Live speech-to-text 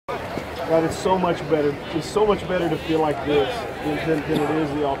God, it's so much better. It's so much better to feel like this than it is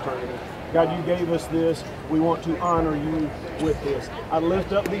the alternative. God, you gave us this. We want to honor you with this. I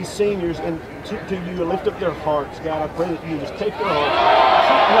lift up these seniors and to you, lift up their hearts. God, I pray that you just take their hearts,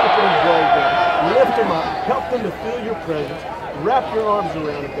 keep helping them grow, God. Lift them up, help them to feel your presence. Wrap your arms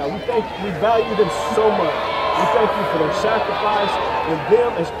around them, God. We value them so much. We thank you for their sacrifice and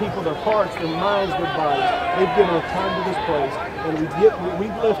them as people, their hearts, their minds, their bodies. They've given a time to this place, and we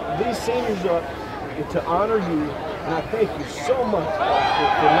lift these seniors up to honor you. And I thank you so much, God,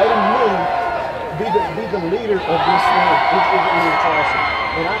 for letting me be the leader of this thing. It is awesome.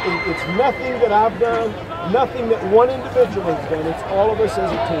 And it's nothing that I've done, nothing that one individual has done. It's all of us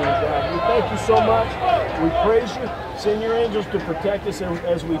as a team, God. We thank you so much. We praise you. Send your angels to protect us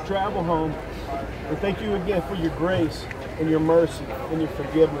as we travel home. And thank you again for your grace and your mercy and your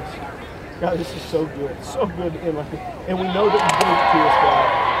forgiveness. God, this is so good. So good. And we know that you gave it to us, God.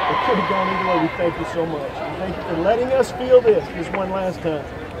 It could have gone either way. We thank you so much. We thank you for letting us feel this one last time.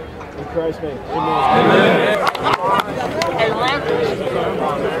 In Christ's name. Amen.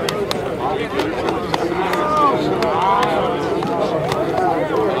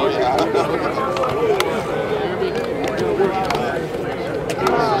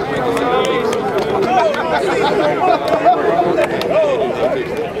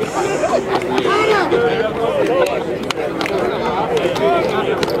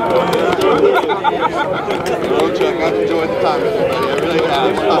 Well, Chuck, I've enjoyed the time with everybody. I really have.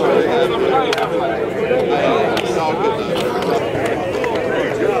 It's all good though.